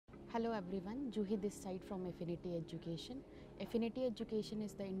Hello everyone, Juhi this side from Affinity Education. Affinity Education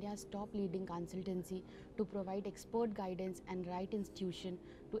is the India's top leading consultancy to provide expert guidance and right institution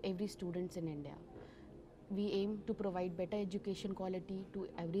to every student in India. We aim to provide better education quality to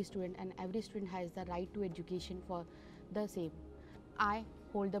every student, and every student has the right to education for the same. I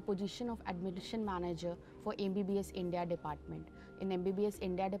hold the position of Admission Manager for MBBS India Department. In MBBS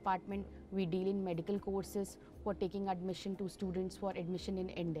India Department, we deal in medical courses for taking admission to students for admission in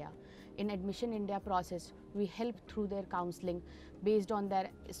India. In Admission India process, we help through their counseling based on their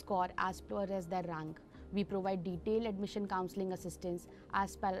score as per as their rank. We provide detailed admission counseling assistance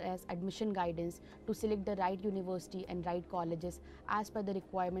as per as admission guidance to select the right university and right colleges as per the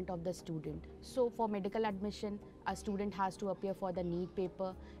requirement of the student. So for medical admission, a student has to appear for the NEET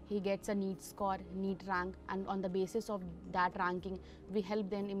paper. He gets a NEET score, NEET rank, and on the basis of that ranking, we help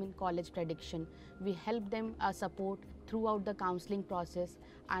them in college prediction. We help them support throughout the counseling process,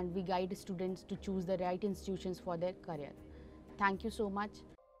 and we guide students to choose the right institutions for their career. Thank you so much.